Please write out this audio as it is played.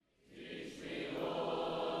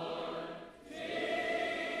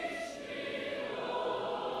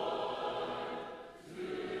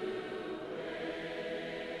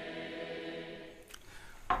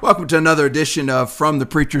Welcome to another edition of From the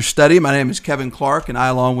Preacher's Study. My name is Kevin Clark, and I,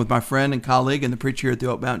 along with my friend and colleague and the preacher here at the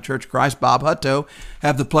Oak Mountain Church of Christ, Bob Hutto,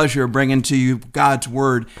 have the pleasure of bringing to you God's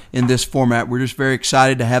Word in this format. We're just very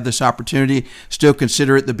excited to have this opportunity. Still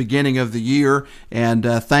consider it the beginning of the year, and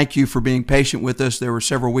thank you for being patient with us. There were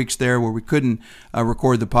several weeks there where we couldn't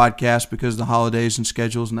record the podcast because of the holidays and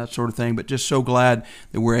schedules and that sort of thing, but just so glad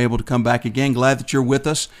that we're able to come back again. Glad that you're with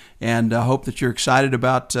us, and hope that you're excited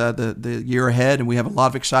about the year ahead. And we have a lot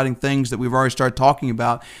of exciting things that we've already started talking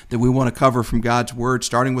about that we want to cover from God's Word,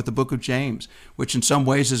 starting with the book of James, which in some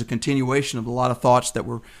ways is a continuation of a lot of thoughts that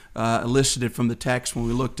were elicited from the text when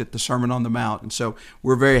we looked at the Sermon on the Mount. And so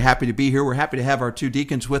we're very happy to be here. We're happy to have our two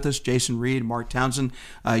deacons with us, Jason Reed, Mark Townsend.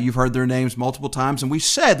 You've heard their names multiple times, and we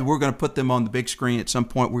said that we're going to put them on the big screen at some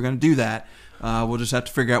point. We're going to do that. We'll just have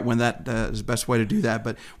to figure out when that is the best way to do that.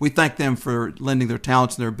 But we thank them for lending their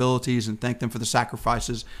talents and their abilities, and thank them for the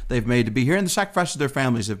sacrifices they've made to be here and the sacrifices their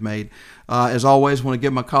families have made. As always, I want to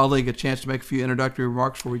give my colleague a chance to make a few introductory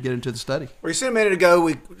remarks before we get into the study. Well, you said a minute ago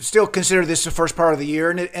we still consider this the first part of the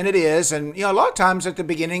year, and it is. And a lot of times at the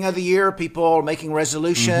beginning of the year, people are making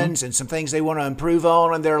resolutions and some things they want to improve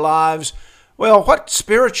on in their lives. Well, what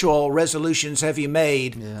spiritual resolutions have you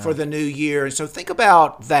made for the new year? And so think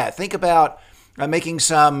about that. Think about making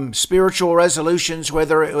some spiritual resolutions,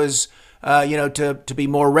 whether it was, to be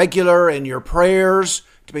more regular in your prayers,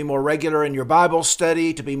 to be more regular in your Bible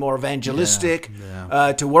study, to be more evangelistic,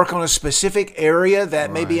 to work on a specific area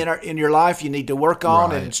that maybe in your life you need to work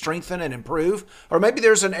on and strengthen and improve, or maybe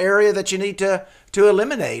there's an area that you need to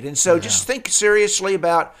eliminate. And so just think seriously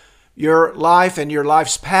about your life and your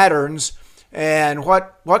life's patterns, and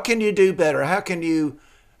what can you do better? How can you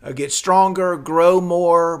get stronger, grow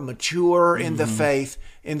more, mature in the faith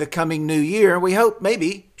in the coming new year? And we hope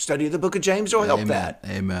maybe study the book of James will help that.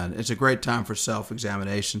 Amen. It's a great time for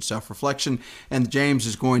self-examination, self-reflection, and James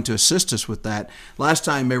is going to assist us with that. Last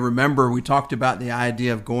time, you may remember, we talked about the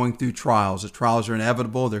idea of going through trials. The trials are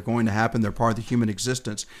inevitable. They're going to happen. They're part of the human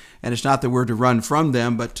existence. And it's not that we're to run from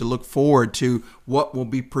them, but to look forward to what will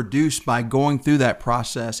be produced by going through that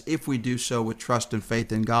process if we do so with trust and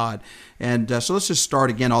faith in God. And so let's just start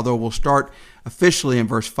again, although we'll start officially in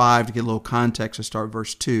verse 5 to get a little context. Let's start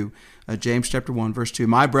verse 2. James chapter 1, verse 2.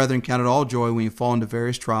 My brethren, count it all joy when you fall into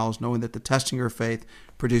various trials, knowing that the testing of your faith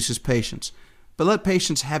produces patience. But let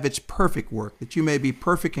patience have its perfect work, that you may be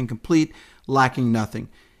perfect and complete, lacking nothing.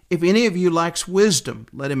 If any of you lacks wisdom,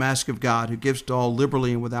 let him ask of God, who gives to all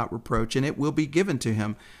liberally and without reproach, and it will be given to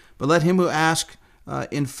him. But let him ask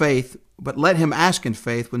in faith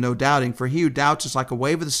with no doubting. For he who doubts is like a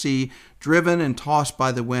wave of the sea, driven and tossed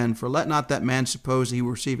by the wind. For let not that man suppose that he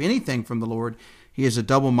will receive anything from the Lord. He is a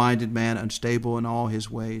double-minded man, unstable in all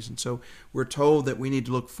his ways. And so we're told that we need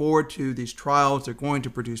to look forward to these trials. They're going to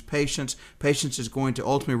produce patience. Patience is going to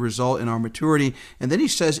ultimately result in our maturity. And then he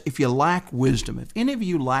says, if you lack wisdom, if any of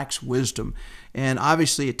you lacks wisdom, and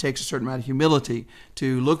obviously it takes a certain amount of humility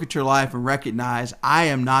to look at your life and recognize, I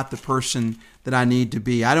am not the person that I need to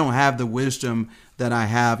be. I don't have the wisdom that I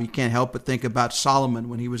have. You can't help but think about Solomon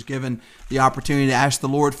when he was given the opportunity to ask the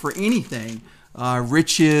Lord for anything.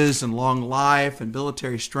 Riches and long life and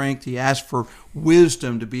military strength. He asked for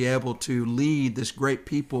wisdom to be able to lead this great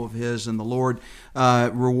people of his, and the Lord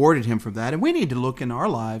rewarded him for that. And we need to look in our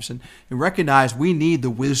lives and recognize we need the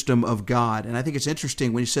wisdom of God. And I think it's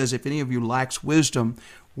interesting when he says, if any of you lacks wisdom,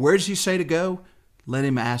 where does he say to go? Let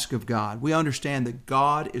him ask of God. We understand that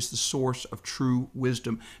God is the source of true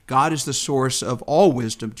wisdom. God is the source of all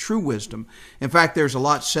wisdom, true wisdom. In fact, there's a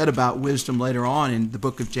lot said about wisdom later on in the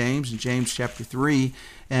book of James, in James chapter 3.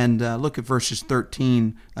 And look at verses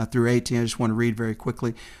 13 through 18. I just want to read very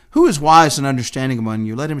quickly. Who is wise and understanding among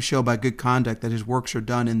you? Let him show by good conduct that his works are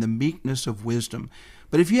done in the meekness of wisdom.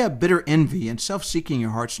 But if you have bitter envy and self-seeking in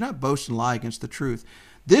your hearts, do not boast and lie against the truth.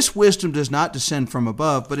 This wisdom does not descend from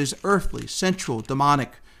above, but is earthly, sensual,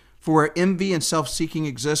 demonic. For where envy and self-seeking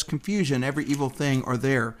exist, confusion and every evil thing are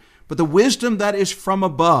there. But the wisdom that is from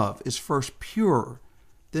above is first pure,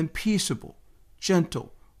 then peaceable,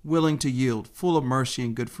 gentle, willing to yield, full of mercy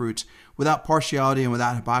and good fruits, without partiality and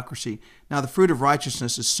without hypocrisy. Now the fruit of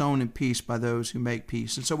righteousness is sown in peace by those who make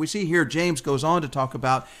peace. And so we see here James goes on to talk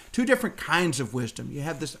about two different kinds of wisdom. You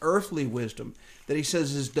have this earthly wisdom that he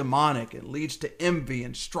says is demonic and leads to envy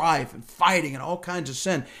and strife and fighting and all kinds of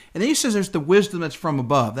sin. And then he says there's the wisdom that's from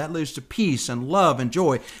above. That leads to peace and love and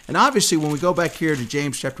joy. And obviously when we go back here to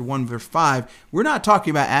James chapter 1 verse 5, we're not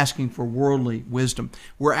talking about asking for worldly wisdom.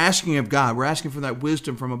 We're asking of God. We're asking for that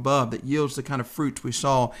wisdom from above that yields the kind of fruits we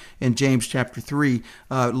saw in James chapter 3,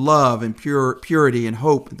 love and purity and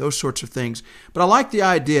hope and those sorts of things. But I like the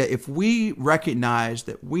idea, if we recognize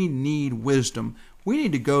that we need wisdom, we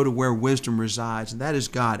need to go to where wisdom resides, and that is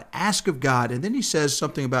God. Ask of God. And then he says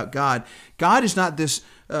something about God. God is not this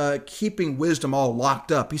keeping wisdom all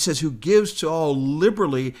locked up. He says, who gives to all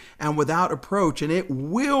liberally and without approach, and it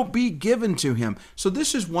will be given to him. So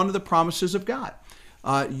this is one of the promises of God.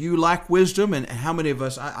 You lack wisdom, and how many of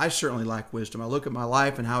us, I certainly lack wisdom. I look at my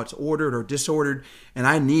life and how it's ordered or disordered, and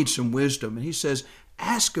I need some wisdom. And he says,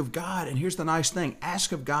 ask of God, and here's the nice thing,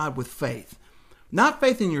 ask of God with faith. Not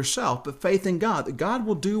faith in yourself, but faith in God, that God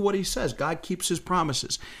will do what he says. God keeps his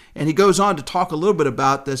promises. And he goes on to talk a little bit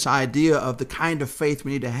about this idea of the kind of faith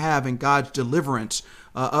we need to have in God's deliverance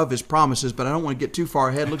of his promises, but I don't want to get too far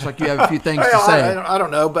ahead. It looks like you have a few things to say. I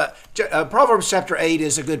don't know, but Proverbs chapter 8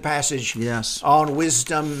 is a good passage on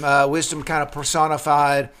wisdom, wisdom kind of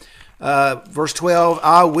personified. Verse 12,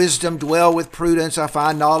 I, wisdom, dwell with prudence. I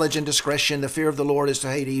find knowledge and discretion. The fear of the Lord is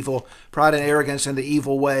to hate evil, pride and arrogance and the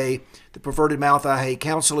evil way. The perverted mouth I hate.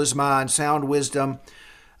 Counsel is mine, sound wisdom.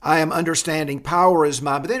 I am understanding. Power is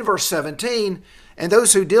mine. But then verse 17, and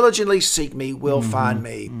those who diligently seek me will find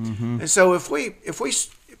me. And so if we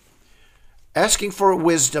asking for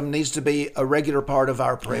wisdom needs to be a regular part of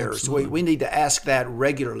our prayers. We need to ask that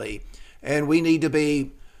regularly. And we need to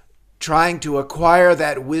be trying to acquire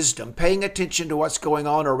that wisdom, paying attention to what's going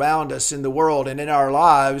on around us in the world and in our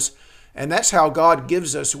lives. And that's how God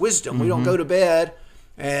gives us wisdom. We don't go to bed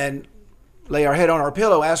and lay our head on our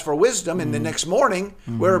pillow, ask for wisdom, and the next morning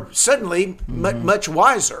we're suddenly much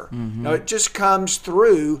wiser. No, it just comes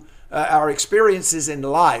through our experiences in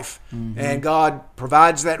life, and God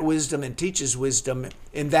provides that wisdom and teaches wisdom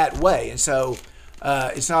in that way. And so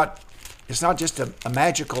it's not just a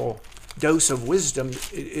magical dose of wisdom.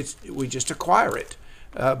 We just acquire it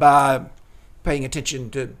by paying attention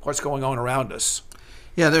to what's going on around us.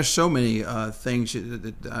 Yeah, there's so many things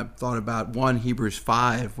that I've thought about. One, Hebrews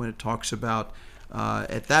 5, when it talks about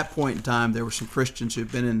at that point in time, there were some Christians who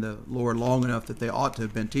had been in the Lord long enough that they ought to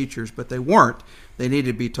have been teachers, but they weren't. They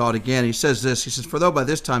needed to be taught again. He says this, he says, for though by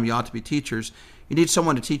this time you ought to be teachers, you need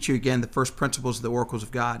someone to teach you again the first principles of the oracles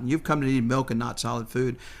of God. And you've come to need milk and not solid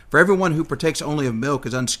food. For everyone who partakes only of milk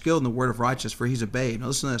is unskilled in the word of righteousness, for he's a babe. Now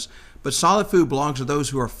listen to this. But solid food belongs to those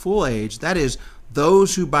who are full age, that is,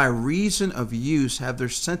 those who by reason of use have their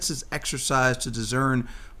senses exercised to discern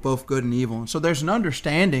both good and evil. And so there's an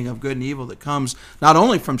understanding of good and evil that comes not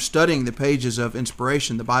only from studying the pages of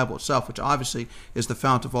inspiration, the Bible itself, which obviously is the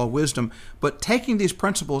fount of all wisdom, but taking these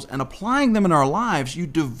principles and applying them in our lives, you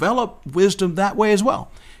develop wisdom that way as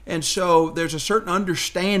well. And so there's a certain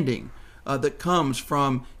understanding that comes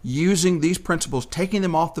from using these principles, taking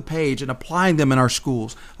them off the page and applying them in our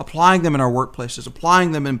schools, applying them in our workplaces,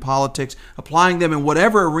 applying them in politics, applying them in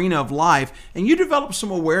whatever arena of life, and you develop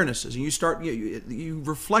some awarenesses, and you start, you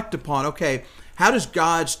reflect upon, okay, how does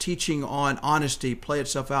God's teaching on honesty play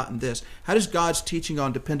itself out in this? How does God's teaching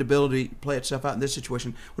on dependability play itself out in this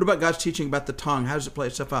situation? What about God's teaching about the tongue? How does it play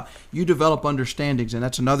itself out? You develop understandings, and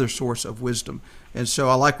that's another source of wisdom. And so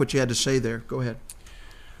I like what you had to say there. Go ahead.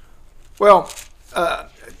 Well, I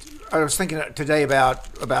was thinking today about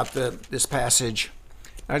this passage.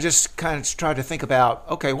 I just kind of tried to think about,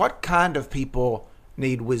 okay, what kind of people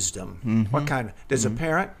need wisdom? What kind? Does a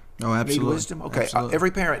parent need wisdom? Okay,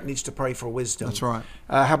 every parent needs to pray for wisdom. That's right.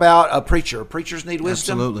 How about a preacher? Preachers need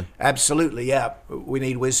wisdom? Absolutely, yeah. We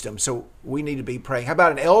need wisdom, so we need to be praying. How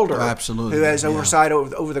about an elder who has oversight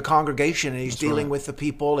over the congregation, and he's dealing with the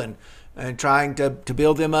people and trying to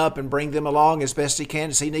build them up and bring them along as best he can?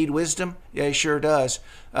 Does he need wisdom? Yeah, he sure does.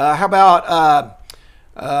 How about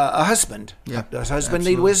a husband? Yeah, does a husband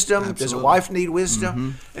need wisdom? Does a wife need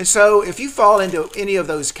wisdom? And so if you fall into any of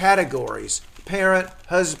those categories, parent,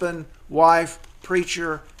 husband, wife,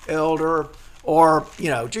 preacher, elder, or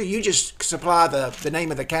you just supply the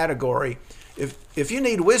name of the category. If you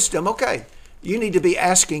need wisdom, okay, you need to be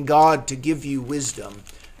asking God to give you wisdom.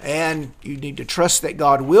 And you need to trust that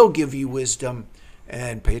God will give you wisdom,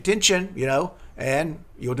 and pay attention, and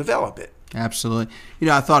you'll develop it. Absolutely.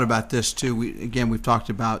 I thought about this too. We've talked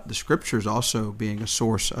about the scriptures also being a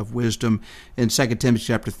source of wisdom. In 2 Timothy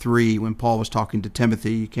chapter 3, when Paul was talking to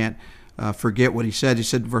Timothy, you can't forget what he said. He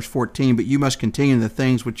said in verse 14, but you must continue in the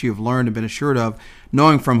things which you have learned and been assured of,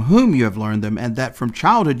 knowing from whom you have learned them, and that from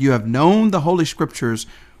childhood you have known the holy scriptures,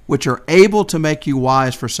 which are able to make you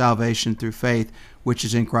wise for salvation through faith, which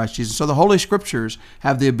is in Christ Jesus. So the Holy Scriptures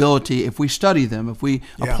have the ability, if we study them, if we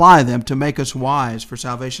apply them, to make us wise for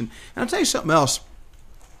salvation. And I'll tell you something else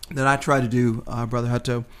that I try to do, Brother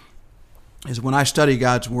Hutto, is when I study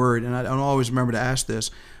God's Word, and I don't always remember to ask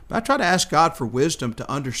this, but I try to ask God for wisdom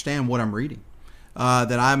to understand what I'm reading,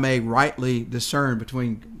 that I may rightly discern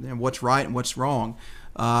between what's right and what's wrong.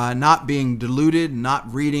 not being deluded,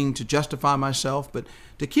 not reading to justify myself, but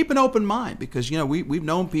to keep an open mind, because we've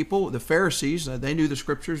known people, the Pharisees, they knew the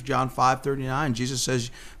Scriptures. John 5:39, Jesus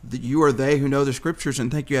says that you are they who know the Scriptures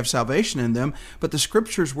and think you have salvation in them, but the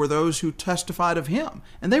Scriptures were those who testified of Him,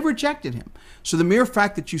 and they rejected Him. So the mere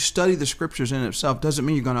fact that you study the Scriptures in itself doesn't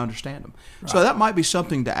mean you're going to understand them. Right. So that might be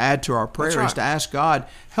something to add to our prayer, is to ask God,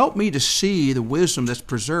 help me to see the wisdom that's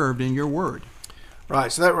preserved in your Word.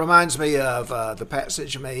 Right. So that reminds me of the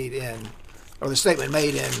passage made or the statement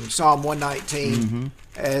made in Psalm 119,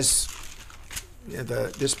 as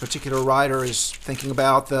this particular writer is thinking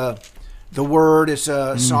about the Word. It's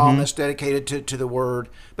a psalm that's dedicated to the Word.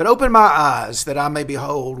 But open my eyes that I may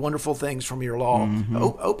behold wonderful things from your law.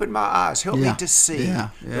 Open my eyes. Help me to see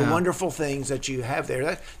the wonderful things that you have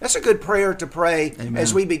there. That's a good prayer to pray. Amen.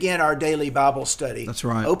 As we begin our daily Bible study. That's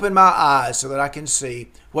right. Open my eyes so that I can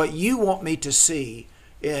see what you want me to see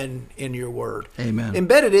in your Word. Amen.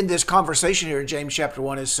 Embedded in this conversation here in James chapter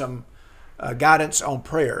 1 is some guidance on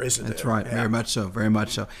prayer, isn't That's there? right. Yeah. Very much so. Very much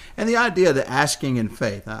so. And the idea that asking in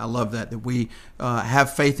faith, I love that we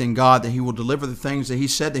have faith in God, that He will deliver the things that He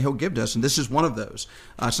said that He'll give to us. And this is one of those.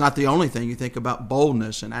 It's not the only thing. You think about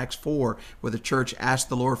boldness in Acts 4, where the church asked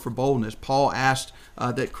the Lord for boldness. Paul asked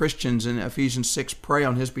that Christians in Ephesians 6 pray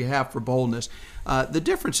on his behalf for boldness. The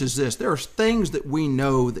difference is this. There are things that we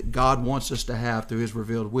know that God wants us to have through His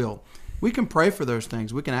revealed will. We can pray for those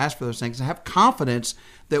things. We can ask for those things and have confidence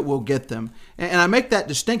that we'll get them. And I make that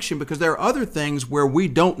distinction because there are other things where we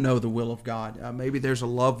don't know the will of God. Maybe there's a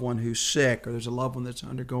loved one who's sick, or there's a loved one that's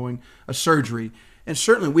undergoing a surgery. And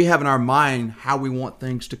certainly we have in our mind how we want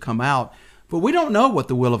things to come out, but we don't know what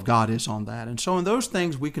the will of God is on that. And so in those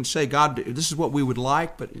things we can say, God, this is what we would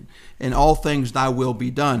like, but in all things thy will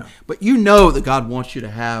be done. But you know that God wants you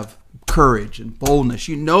to have courage and boldness.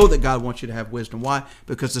 You know that God wants you to have wisdom. Why?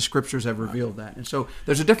 Because the Scriptures have revealed that. And so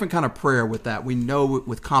there's a different kind of prayer with that. We know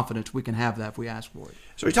with confidence we can have that if we ask for it.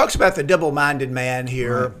 So he talks about the double-minded man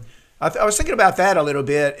here. Right. I was thinking about that a little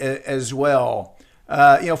bit as well.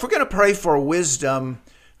 If we're going to pray for wisdom,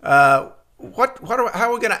 how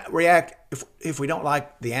are we going to react if we don't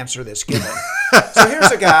like the answer that's given? So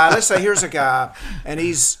here's a guy. Let's say here's a guy, and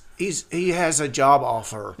he has a job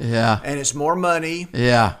offer. Yeah. And it's more money.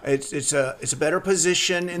 Yeah. It's a better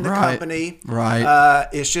position in the company. Right.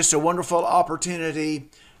 It's just a wonderful opportunity.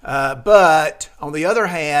 But on the other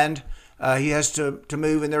hand, he has to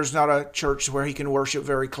move, and there's not a church where he can worship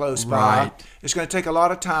very close by. Right. It's going to take a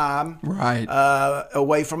lot of time. Right.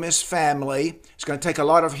 Away from his family. It's going to take a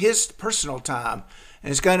lot of his personal time.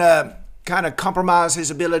 And it's going to kind of compromise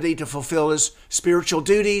his ability to fulfill his spiritual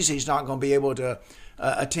duties. He's not going to be able to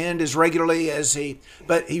attend as regularly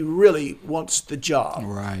but he really wants the job.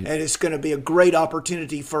 Right. And it's going to be a great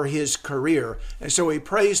opportunity for his career. And so he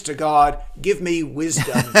prays to God, give me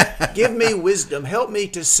wisdom. Give me wisdom. Help me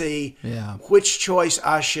to see which choice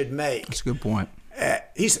I should make. That's a good point.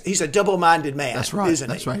 He's a double-minded man. That's right. Isn't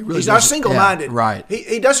he? That's right. He really He's not single-minded. Yeah, right.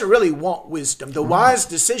 He doesn't really want wisdom. The wise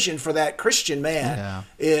decision for that Christian man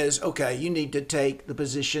is, okay, you need to take the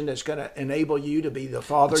position that's going to enable you to be the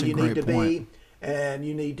father you need to be, and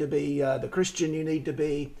you need to be the Christian you need to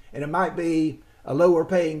be, and it might be a lower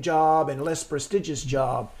paying job and less prestigious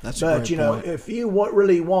job. That's a great point. If you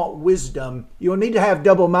really want wisdom, you'll need to have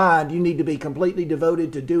double mind. You need to be completely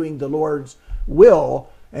devoted to doing the Lord's will,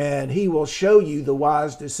 and He will show you the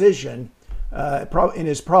wise decision in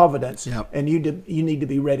His providence, and you need to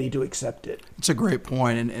be ready to accept it. It's a great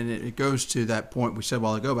point, and it goes to that point we said a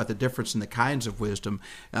while ago about the difference in the kinds of wisdom.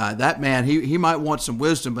 That man, he might want some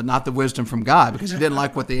wisdom, but not the wisdom from God, because he didn't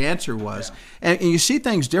like what the answer was. And you see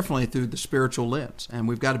things differently through the spiritual lens, and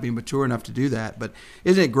we've got to be mature enough to do that. But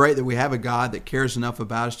isn't it great that we have a God that cares enough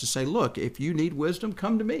about us to say, look, if you need wisdom,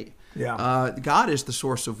 come to me. God is the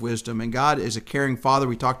source of wisdom, and God is a caring Father.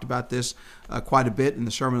 We talked about this quite a bit in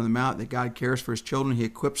the Sermon on the Mount, that God cares for His children. He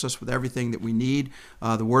equips us with everything that we need.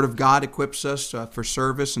 The Word of God equips us for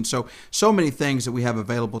service, and so many things that we have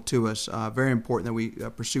available to us. Very important that we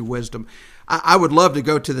pursue wisdom. I would love to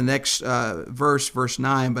go to the next verse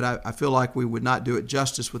 9, but I feel like we would not do it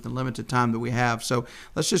justice with the limited time that we have. So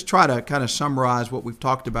let's just try to kind of summarize what we've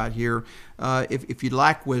talked about here. If you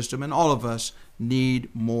lack wisdom, and all of us need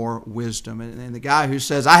more wisdom. And the guy who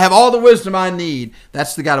says, I have all the wisdom I need,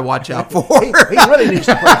 that's the guy to watch out for. he really needs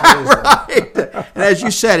to pray for wisdom. Right. And as you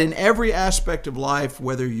said, in every aspect of life,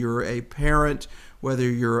 whether you're a parent, whether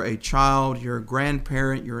you're a child, you're a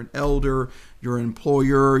grandparent, you're an elder, you're an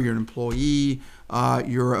employer, you're an employee,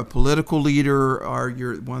 you're a political leader, or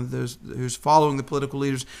you're one of those who's following the political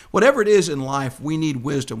leaders, whatever it is in life, we need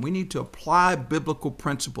wisdom. We need to apply biblical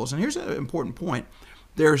principles. And here's an important point.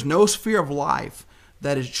 There's no sphere of life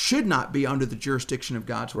that it should not be under the jurisdiction of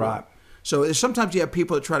God's will. Right. So sometimes you have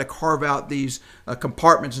people that try to carve out these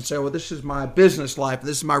compartments and say, well, this is my business life,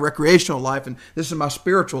 this is my recreational life, and this is my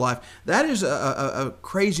spiritual life. That is a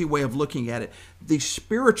crazy way of looking at it. The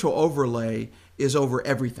spiritual overlay is over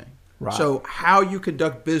everything. Right. So how you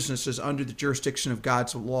conduct business is under the jurisdiction of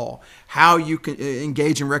God's law. How you can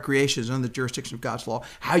engage in recreation is under the jurisdiction of God's law.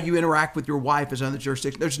 How you interact with your wife is under the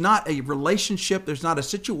jurisdiction. There's not a relationship, there's not a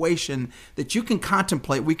situation that you can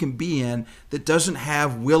contemplate, we can be in, that doesn't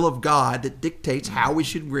have will of God that dictates how we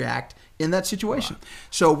should react in that situation. Right.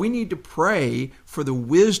 So we need to pray for the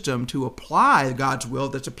wisdom to apply God's will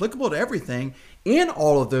that's applicable to everything in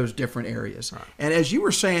all of those different areas. Right. And as you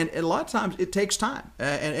were saying, a lot of times it takes time.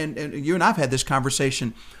 And you and I have had this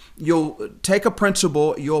conversation. You'll take a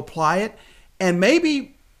principle, you'll apply it, and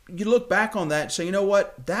maybe you look back on that and say, you know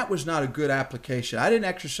what, that was not a good application. I didn't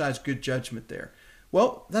exercise good judgment there.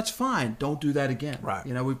 Well, that's fine. Don't do that again. Right.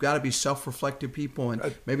 You know, we've got to be self-reflective people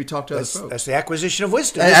and maybe talk to other folks. That's the acquisition of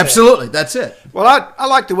wisdom. Absolutely. That's it. Well, I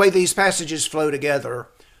like the way these passages flow together.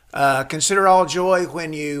 Consider all joy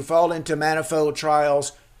when you fall into manifold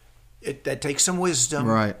trials. That takes some wisdom,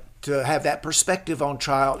 right, to have that perspective on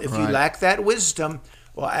trial. If you lack that wisdom,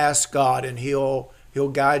 well, ask God, and He'll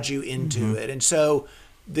guide you into it. And so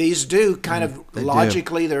these do kind of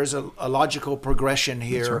logically, there's a logical progression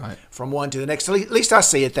here from one to the next. At least I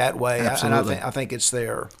see it that way. Absolutely. And I think it's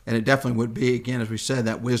there. And it definitely would be, again, as we said,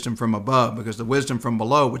 that wisdom from above, because the wisdom from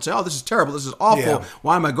below would say, oh, this is terrible, this is awful, Yeah.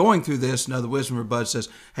 Why am I going through this? No, the wisdom from above says,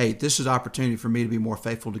 hey, this is opportunity for me to be more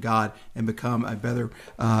faithful to God and become a better,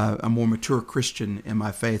 a more mature Christian in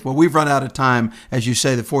my faith. Well, we've run out of time. As you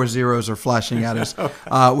say, the 4 zeros are flashing at us.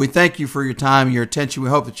 We thank you for your time and your attention. We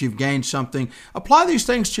hope that you've gained something. Apply these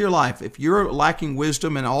things to your life. If you're lacking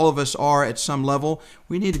wisdom, and all of us are at some level,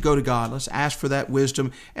 we need to go to God. Let's ask for that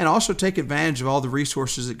wisdom, and also take advantage of all the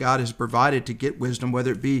resources that God has provided to get wisdom,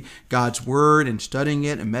 whether it be God's Word and studying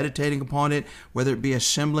it and meditating upon it, whether it be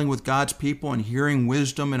assembling with God's people and hearing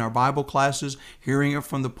wisdom in our Bible classes, hearing it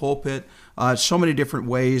from the pulpit, so many different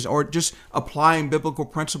ways, or just applying biblical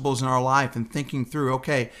principles in our life and thinking through,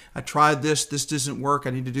 okay, I tried this doesn't work, I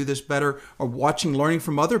need to do this better, or learning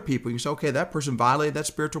from other people. You say, okay, that person violated that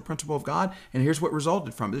spiritual principle of God, and here's what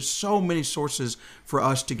resulted from it. There's so many sources for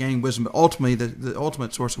us to gain wisdom, but ultimately the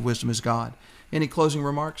ultimate source of wisdom is God. Any closing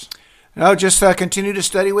remarks? No, just continue to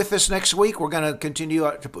study with us next week. We're going to continue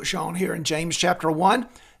to push on here in James chapter 1.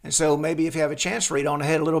 And so maybe if you have a chance, read on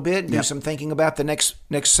ahead a little bit and do some thinking about the next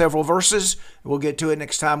several verses. We'll get to it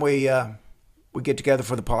next time we get together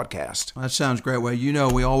for the podcast. Well, that sounds great. Well, you know,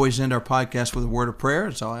 we always end our podcast with a word of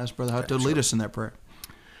prayer, so I'll ask Brother Hutt to lead us in that prayer.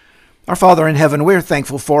 Our Father in heaven, we're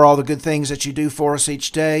thankful for all the good things that you do for us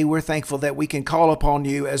each day. We're thankful that we can call upon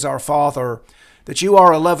you as our Father, that you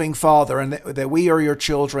are a loving Father, and that we are your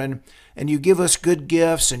children, and you give us good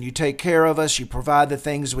gifts, and you take care of us. You provide the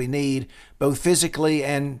things we need, both physically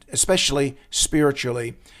and especially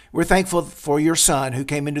spiritually. We're thankful for your Son who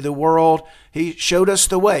came into the world. He showed us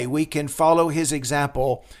the way. We can follow his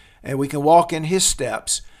example, and we can walk in his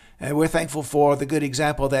steps. And we're thankful for the good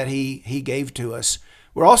example that he gave to us.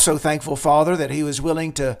 We're also thankful, Father, that he was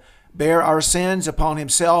willing to bear our sins upon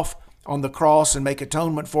himself on the cross and make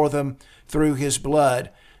atonement for them through his blood.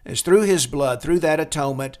 It's through his blood, through that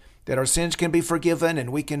atonement, that our sins can be forgiven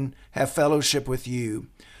and we can have fellowship with you.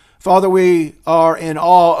 Father, we are in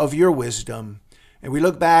awe of your wisdom, and we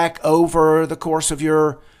look back over the course of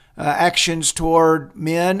your actions toward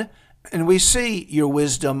men, and we see your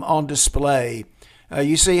wisdom on display.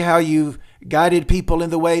 You see how you've guided people in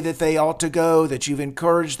the way that they ought to go, that you've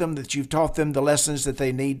encouraged them, that you've taught them the lessons that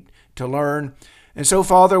they need to learn. And so,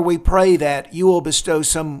 Father, we pray that you will bestow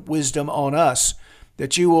some wisdom on us,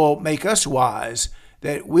 that you will make us wise,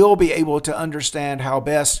 that we'll be able to understand how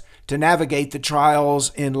best to navigate the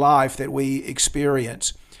trials in life that we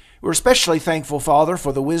experience. We're especially thankful, Father,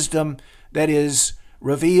 for the wisdom that is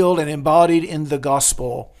revealed and embodied in the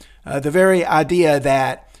gospel. The very idea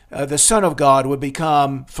that the Son of God would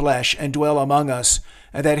become flesh and dwell among us,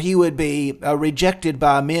 that he would be rejected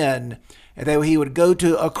by men, and that he would go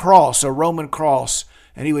to a cross, a Roman cross,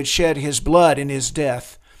 and he would shed his blood in his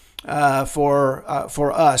death for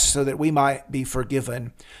us so that we might be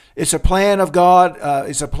forgiven. It's a plan of God.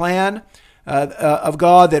 It's a plan of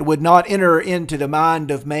God that would not enter into the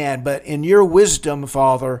mind of man, but in your wisdom,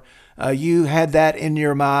 Father, you had that in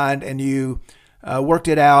your mind, and you worked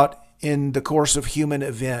it out in the course of human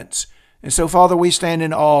events. And so, Father, we stand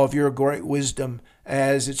in awe of your great wisdom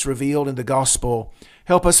as it's revealed in the gospel.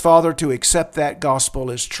 Help us, Father, to accept that gospel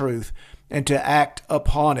as truth and to act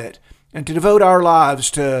upon it and to devote our lives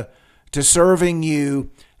to serving you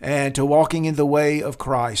and to walking in the way of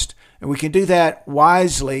Christ. And we can do that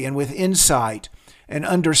wisely and with insight and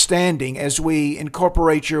understanding as we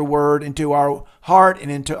incorporate your word into our heart and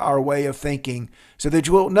into our way of thinking, so that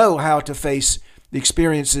we'll know how to face the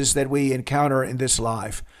experiences that we encounter in this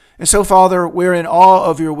life. And so, Father, we're in awe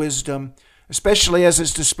of your wisdom, especially as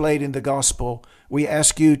it's displayed in the gospel. We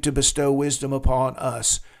ask you to bestow wisdom upon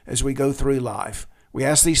us as we go through life. We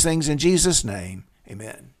ask these things in Jesus' name.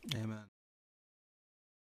 Amen. Amen.